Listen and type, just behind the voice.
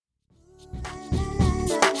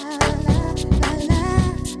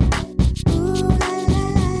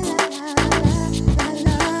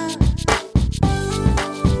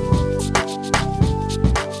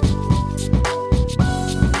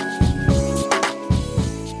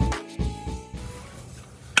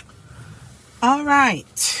All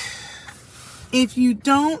right. If you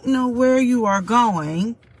don't know where you are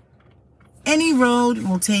going, any road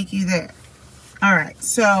will take you there. All right.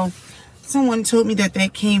 So someone told me that they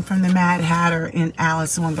came from the Mad Hatter in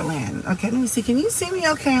Alice in Wonderland. Okay, let me see. Can you see me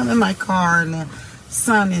okay? I'm in my car and the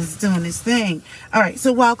sun is doing its thing. All right.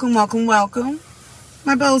 So welcome.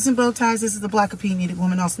 My bows and bow ties. This is the Black Opinionated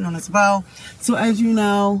Woman, also known as Bo. So as you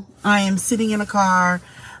know, I am sitting in a car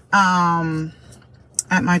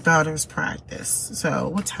at my daughter's practice. So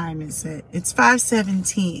what time is it? It's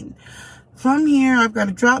 5:17. From here, I've got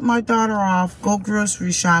to drop my daughter off, go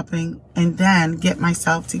grocery shopping, and then get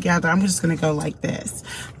myself together. I'm just going to go like this.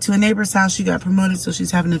 To a neighbor's house, she got promoted, so she's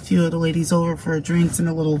having a few of the ladies over for drinks and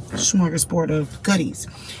a little smorgasbord of goodies.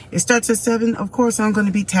 It starts at 7. Of course, I'm going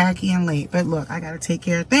to be tacky and late, but look, I got to take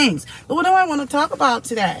care of things. But what do I want to talk about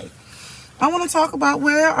today? I want to talk about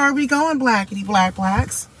where are we going, blackity black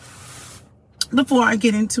blacks? Before I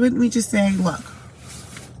get into it, let me just say, look,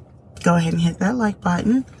 go ahead and hit that like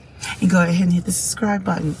button. And go ahead and hit the subscribe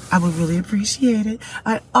button. I would really appreciate it.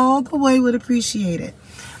 I all the way would appreciate it.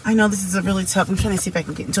 I know this is a really tough. I'm trying to see if I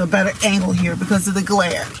can get into a better angle here because of the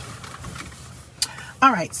glare.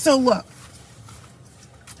 All right. So look.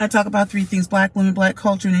 I talk about 3 things: black women, black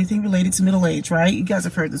culture, and anything related to middle age, right? You guys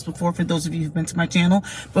have heard this before for those of you who've been to my channel.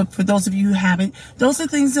 But for those of you who haven't, those are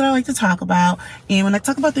things that I like to talk about. And when I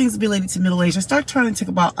talk about things related to middle age, I start trying to talk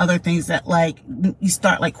about other things that, like, you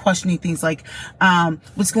start, like, questioning things like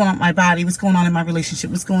what's going on with my body, what's going on in my relationship,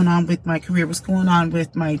 what's going on with my career, what's going on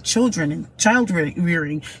with my children and child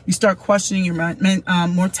rearing. You start questioning your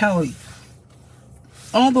mortality.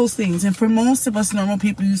 All those things. And for most of us normal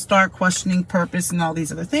people, you start questioning purpose and all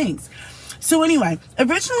these other things. So anyway,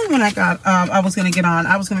 originally when I was going to get on,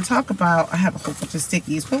 I was going to talk about, I have a whole bunch of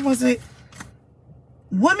stickies. What was it?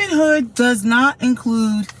 Womanhood does not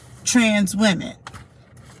include trans women.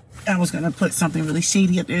 I was going to put something really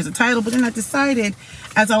shady up there as a title, but then I decided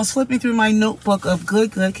as I was flipping through my notebook of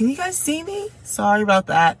good. Can you guys see me? Sorry about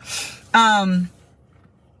that.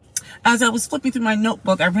 As I was flipping through my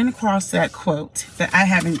notebook, I ran across that quote that I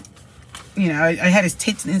haven't, I had it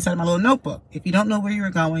taped to the inside of my little notebook. If you don't know where you're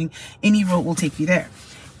going, any road will take you there.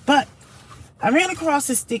 But I ran across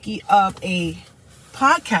a sticky of a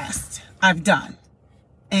podcast I've done.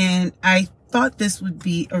 And I thought this would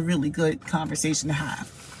be a really good conversation to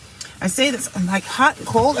have. I say this, I'm like hot and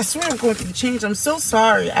cold. I swear I'm going through the change. I'm so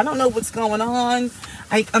sorry. I don't know what's going on.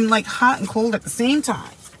 I'm like hot and cold at the same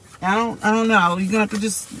time. I don't know. You're going to have to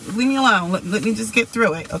just leave me alone. Let me just get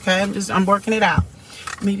through it. Okay. I'm working it out.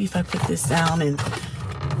 Maybe if I put this down and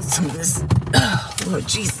some of this, Lord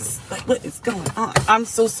Jesus, like what is going on? I'm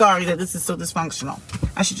so sorry that this is so dysfunctional.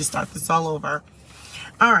 I should just start this all over.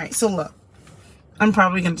 All right. So look, I'm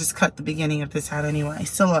probably going to just cut the beginning of this out anyway.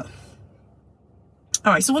 So look.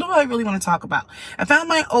 All right. So what do I really want to talk about? I found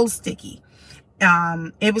my old sticky.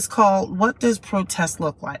 It was called, What Does Protest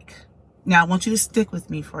Look Like? Now, I want you to stick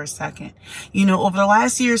with me for a second. Over the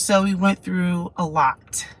last year or so, we went through a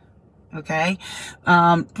lot. Okay?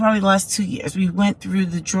 Probably the last 2 years. We went through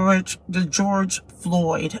the George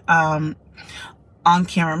Floyd,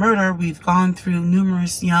 on-camera murder. We've gone through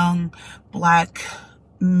numerous young black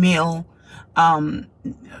male,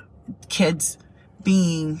 kids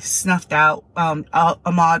being snuffed out.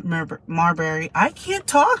 Ahmaud Marbury. I can't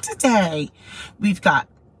talk today. We've got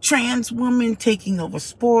trans women taking over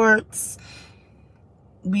sports.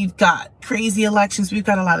 We've got crazy elections. We've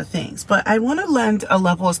got a lot of things. But I want to lend a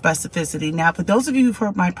level of specificity. Now, for those of you who've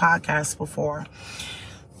heard my podcast before,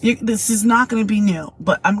 this is not going to be new.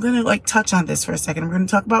 But I'm going to touch on this for a second. I'm going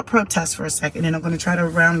to talk about protests for a second. And I'm going to try to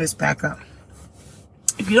round this back up.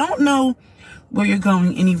 If you don't know where you're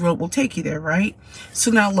going, any road will take you there, right? So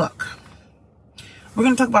now look. We're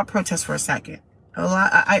going to talk about protests for a second.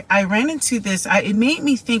 I ran into this. It made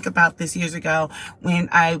me think about this years ago when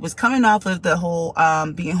I was coming off of the whole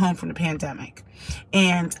being home from the pandemic.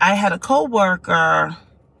 And I had a coworker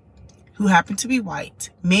who happened to be white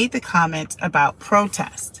made the comment about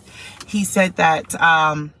protest. He said that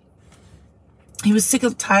he was sick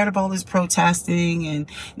and tired of all this protesting and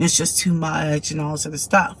it's just too much and all this other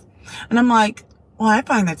stuff. And I'm like, well, I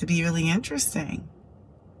find that to be really interesting.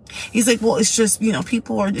 He's like, well, it's just,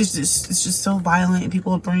 people are, it's just so violent and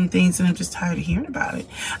people are burning things and I'm just tired of hearing about it.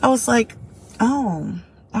 I was like, oh,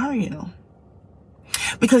 are you?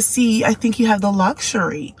 Because see, I think you have the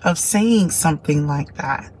luxury of saying something like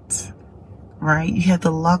that, right? You have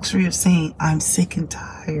the luxury of saying, I'm sick and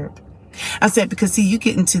tired. I said, because see, you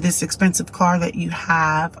get into this expensive car that you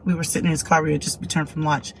have. We were sitting in his car. We had just returned from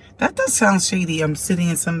lunch. That does sound shady. I'm sitting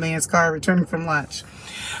in some man's car returning from lunch.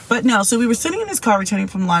 But no, so we were sitting in his car returning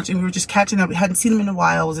from lunch, and we were just catching up. We hadn't seen him in a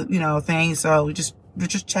while. It was, a thing. So we're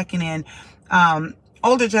just checking in.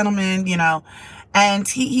 Older gentleman, and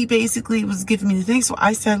he basically was giving me the thing. So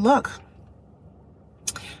I said, look,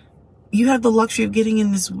 you have the luxury of getting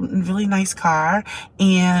in this really nice car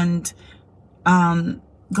and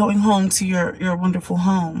going home to your wonderful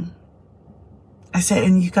home. I said,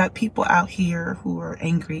 and you got people out here who are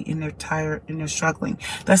angry and they're tired and they're struggling.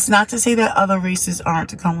 That's not to say that other races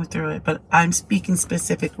aren't going through it, but I'm speaking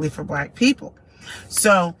specifically for Black people.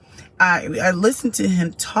 So I listened to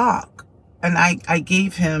him talk, and I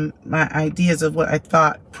gave him my ideas of what I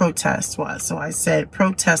thought protest was. So I said,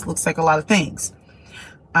 protest looks like a lot of things.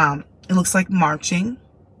 It looks like marching.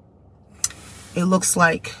 It looks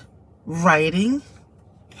like rioting.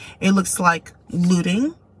 It looks like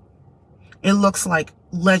looting. It looks like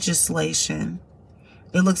legislation.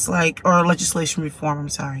 It looks like, or legislation reform, I'm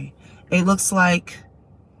sorry. It looks like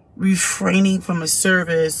refraining from a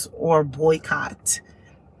service or boycott.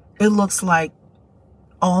 It looks like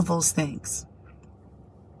all those things.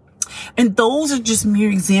 And those are just mere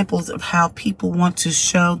examples of how people want to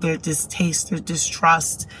show their distaste, their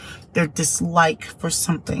distrust, their dislike for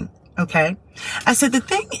something. Okay. I said, the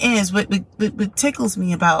thing is, what tickles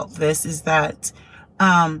me about this is that,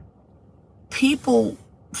 people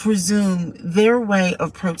presume their way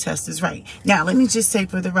of protest is right. Now, let me just say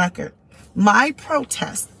for the record, my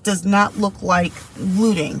protest does not look like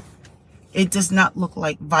looting. It does not look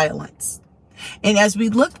like violence. And as we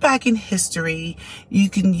look back in history, you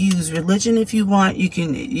can use religion if you want. You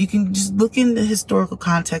can just look in the historical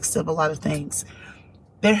context of a lot of things.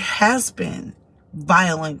 There has been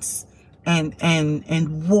violence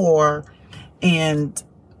and war and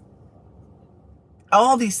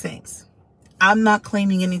all these things. I'm not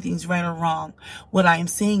claiming anything's right or wrong. What I am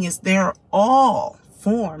saying is there are all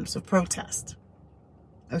forms of protest.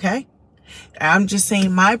 Okay? I'm just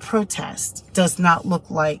saying my protest does not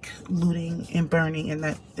look like looting and burning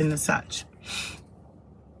and the such.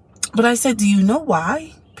 But I said, do you know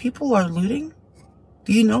why people are looting?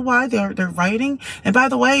 Do you know why they're rioting? And by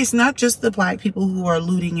the way, it's not just the Black people who are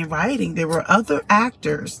looting and rioting. There were other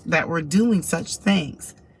actors that were doing such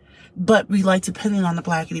things. But we like to pin it on the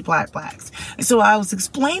blacks. And so I was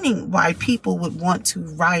explaining why people would want to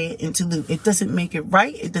riot and to loot. It doesn't make it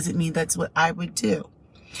right. It doesn't mean that's what I would do.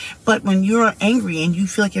 But when you're angry and you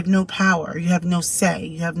feel like you have no power, you have no say,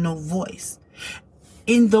 you have no voice,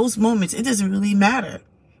 in those moments, it doesn't really matter.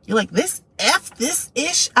 You're like, F this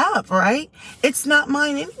ish up, right? It's not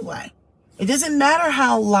mine anyway. It doesn't matter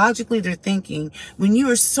how logically they're thinking. When you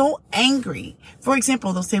are so angry, for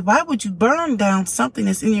example, they'll say, why would you burn down something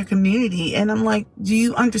that's in your community? And I'm like, do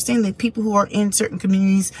you understand that people who are in certain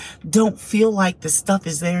communities don't feel like the stuff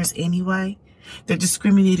is theirs anyway? They're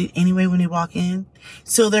discriminated anyway when they walk in.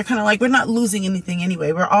 So they're kind of like, we're not losing anything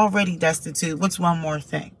anyway. We're already destitute. What's one more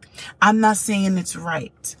thing? I'm not saying it's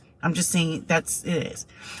right. I'm just saying it is.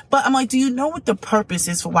 But I'm like, do you know what the purpose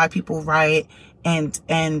is for why people riot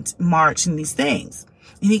and march and these things?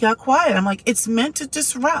 And he got quiet. I'm like, it's meant to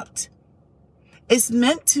disrupt. It's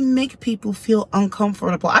meant to make people feel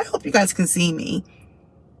uncomfortable. I hope you guys can see me.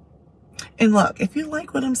 And look, if you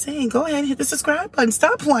like what I'm saying, go ahead and hit the subscribe button.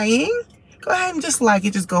 Stop playing. Go ahead and just like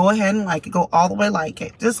it. Just go ahead and like it. Go all the way like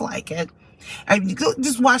it. Just like it. And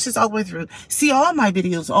just watch this all the way through. See all my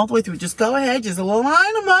videos all the way through. Just go ahead, just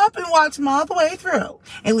line them up and watch them all the way through.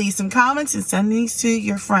 And leave some comments and send these to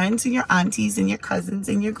your friends and your aunties and your cousins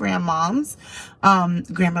and your grandmoms,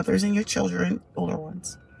 grandmothers and your children, older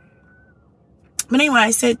ones. But anyway,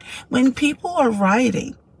 I said, when people are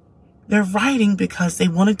rioting, they're rioting because they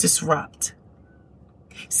want to disrupt.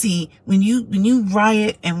 See, when you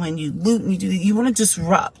riot and when you loot and you do that, you want to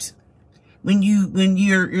disrupt. When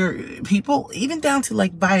you're people, even down to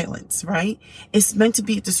like violence, right? It's meant to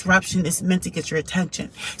be a disruption. It's meant to get your attention.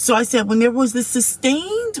 So I said, when there was this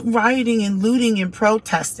sustained rioting and looting and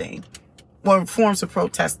protesting, or forms of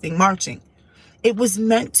protesting, marching, it was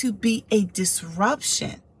meant to be a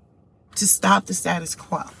disruption to stop the status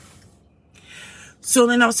quo. So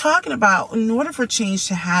then I was talking about, in order for change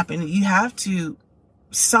to happen, you have to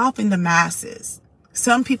soften the masses.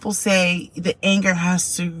 Some people say the anger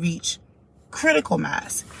has to reach critical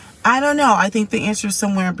mass. I don't know. I think the answer is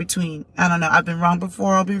somewhere in between. I don't know. I've been wrong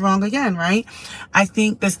before. I'll be wrong again, right? I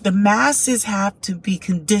think that the masses have to be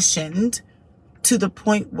conditioned to the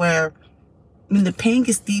point where when the pain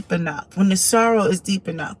is deep enough, when the sorrow is deep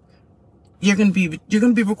enough, you're going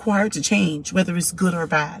to be required to change, whether it's good or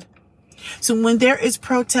bad. So when there is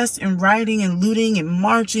protests and rioting and looting and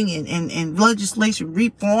marching and legislation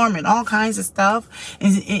reform and all kinds of stuff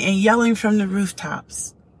and yelling from the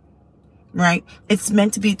rooftops, right? It's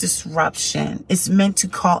meant to be disruption. It's meant to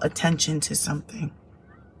call attention to something.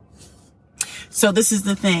 So this is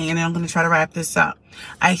the thing, and I'm going to try to wrap this up.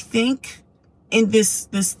 I think in this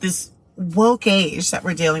woke age that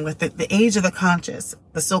we're dealing with, the age of the conscious,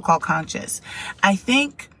 the so-called conscious, I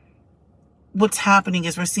think what's happening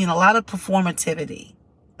is we're seeing a lot of performativity,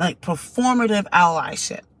 like performative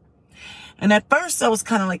allyship. And at first I was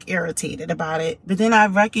kind of like irritated about it, but then I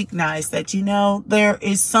recognized that, there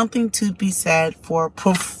is something to be said for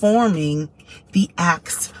performing the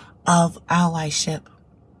acts of allyship.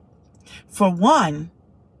 For one,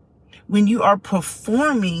 when you are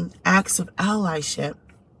performing acts of allyship,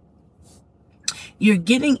 you're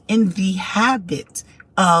getting in the habit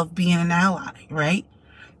of being an ally, right?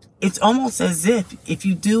 It's almost as if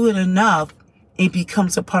you do it enough, it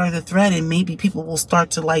becomes a part of the thread, and maybe people will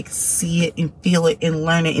start to see it and feel it and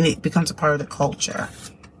learn it, and it becomes a part of the culture,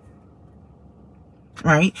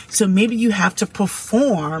 right? So maybe you have to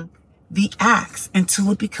perform the acts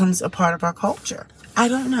until it becomes a part of our culture. I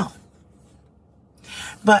don't know.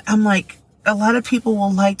 But I'm like, a lot of people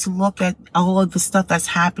will like to look at all of the stuff that's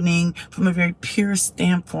happening from a very pure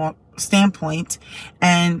standpoint,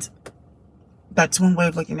 and that's one way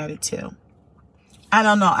of looking at it too. I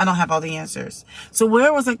don't know. I don't have all the answers. So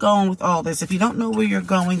where was I going with all this? If you don't know where you're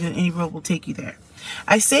going, then any road will take you there.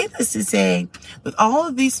 I say this to say, with all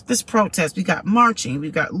of this protest, we got marching, we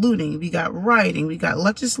got looting, we got rioting, we got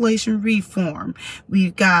legislation reform,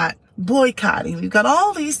 we've got boycotting, we've got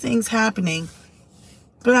all these things happening,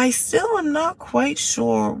 but I still am not quite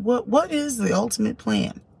sure what is the ultimate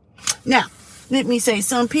plan. Now, let me say,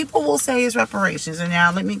 some people will say it's reparations. And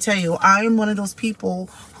now let me tell you, I am one of those people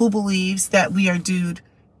who believes that we are due,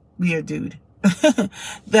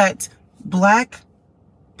 that black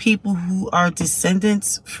people who are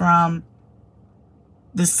descendants from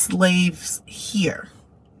the slaves here,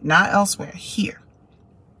 not elsewhere, here,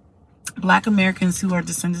 black Americans who are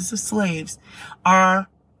descendants of slaves are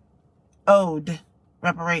owed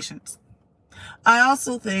reparations. I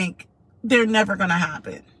also think they're never going to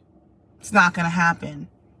happen. It's not going to happen.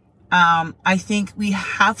 I think we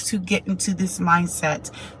have to get into this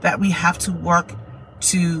mindset that we have to work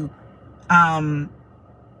to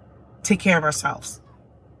take care of ourselves.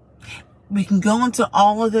 We can go into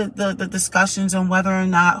all of the discussions on whether or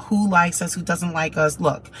not who likes us, who doesn't like us.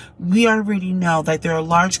 Look, we already know that there are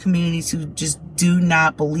large communities who just do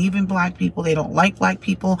not believe in black people. They don't like black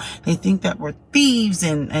people. They think that we're thieves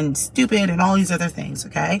and stupid and all these other things,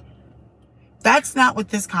 okay? That's not what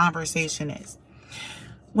this conversation is.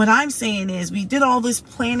 What I'm saying is we did all this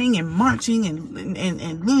planning and marching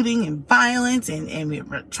and looting and violence and we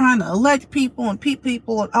were trying to elect people and keep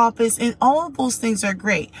people in office, and all of those things are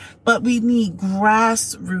great, but we need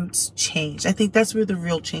grassroots change. I think that's where the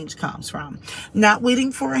real change comes from. Not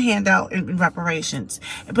waiting for a handout in reparations.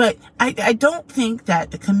 But I don't think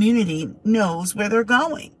that the community knows where they're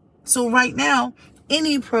going. So right now,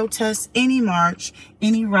 any protest, any march,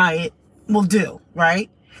 any riot will do, right?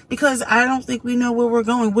 Because I don't think we know where we're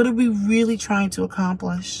going. What are we really trying to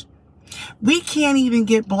accomplish? We can't even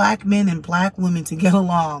get black men and black women to get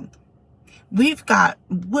along. We've got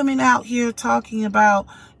women out here talking about,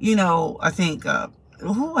 I think,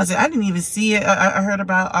 who was it? I didn't even see it. I heard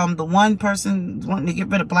about the one person wanting to get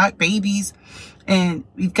rid of black babies. And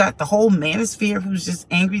we've got the whole manosphere who's just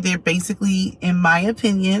angry. They're basically, in my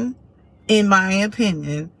opinion,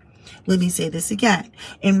 let me say this again.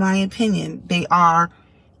 In my opinion, they are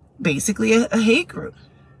basically a hate group.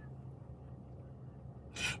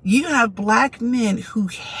 You have black men who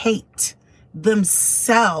hate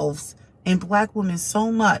themselves and black women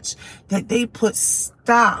so much that they put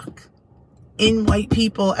stock in white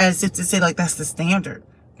people as if to say, that's the standard.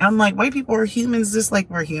 I'm like, white people are humans just like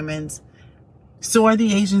we're humans. So are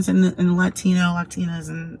the Asians and the Latinas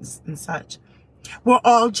and such. We're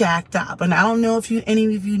all jacked up. And I don't know if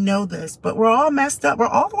any of you know this, but we're all messed up. We're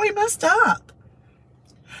all the way messed up.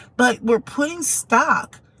 But we're putting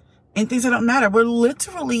stock in things that don't matter. We're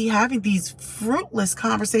literally having these fruitless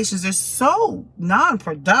conversations. They're so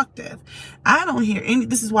non-productive. I don't hear any.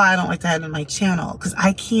 This is why I don't like to have it on my channel, because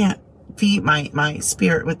I can't feed my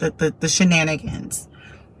spirit with the shenanigans.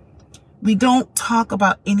 We don't talk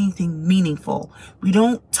about anything meaningful. We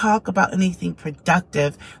don't talk about anything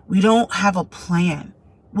productive. We don't have a plan.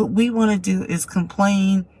 What we want to do is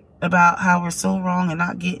complain about how we're so wrong and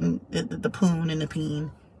not getting the poon and the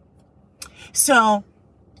peen. So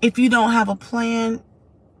if you don't have a plan,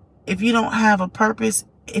 if you don't have a purpose,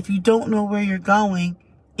 if you don't know where you're going,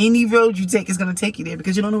 Any road you take is going to take you there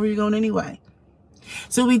because you don't know where you're going anyway.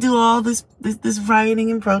 So we do all this rioting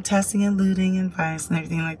and protesting and looting and violence and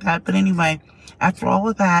everything like that. But anyway, after all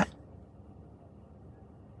of that,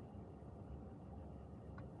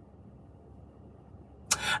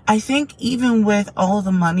 I think even with all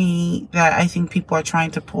the money that I think people are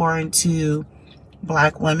trying to pour into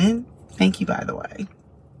Black women, thank you, by the way,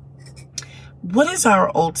 what is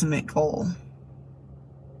our ultimate goal?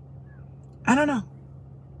 I don't know.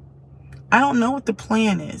 I don't know what the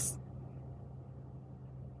plan is.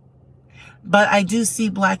 But I do see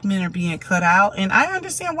Black men are being cut out. And I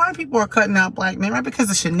understand why people are cutting out Black men, right? Because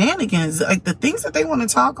of shenanigans. Like the things that they want to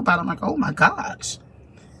talk about, I'm like, oh my gosh.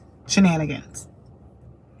 Shenanigans.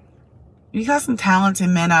 You got some talented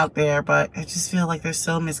men out there, but I just feel like they're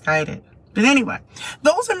so misguided. But anyway,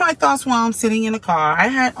 those are my thoughts while I'm sitting in the car. I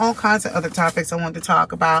had all kinds of other topics I wanted to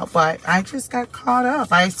talk about, but I just got caught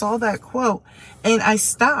up. I saw that quote and I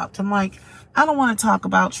stopped. I'm like, I don't want to talk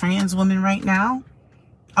about trans women right now.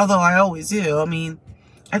 Although I always do. I mean,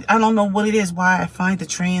 I don't know what it is, why I find the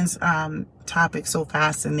trans topic so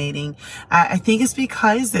fascinating. I think it's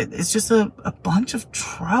because it's just a bunch of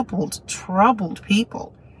troubled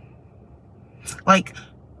people. Like,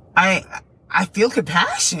 I feel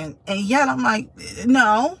compassion, and yet I'm like,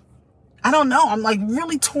 no, I don't know. I'm like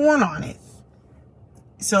really torn on it.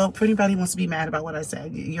 So if anybody wants to be mad about what I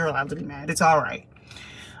said, you're allowed to be mad. It's all right.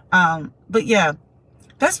 But yeah,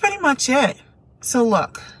 that's pretty much it. So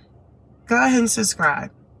look, go ahead and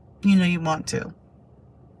subscribe. You know you want to.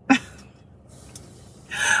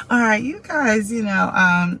 All right, you guys,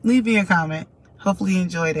 leave me a comment. Hopefully you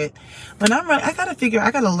enjoyed it. When I'm ready, I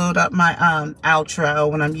gotta load up my outro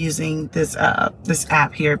when I'm using this this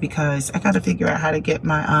app here, because I gotta figure out how to get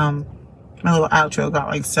my my little outro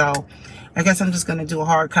going. So I guess I'm just gonna do a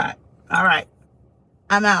hard cut. All right,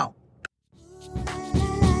 I'm out.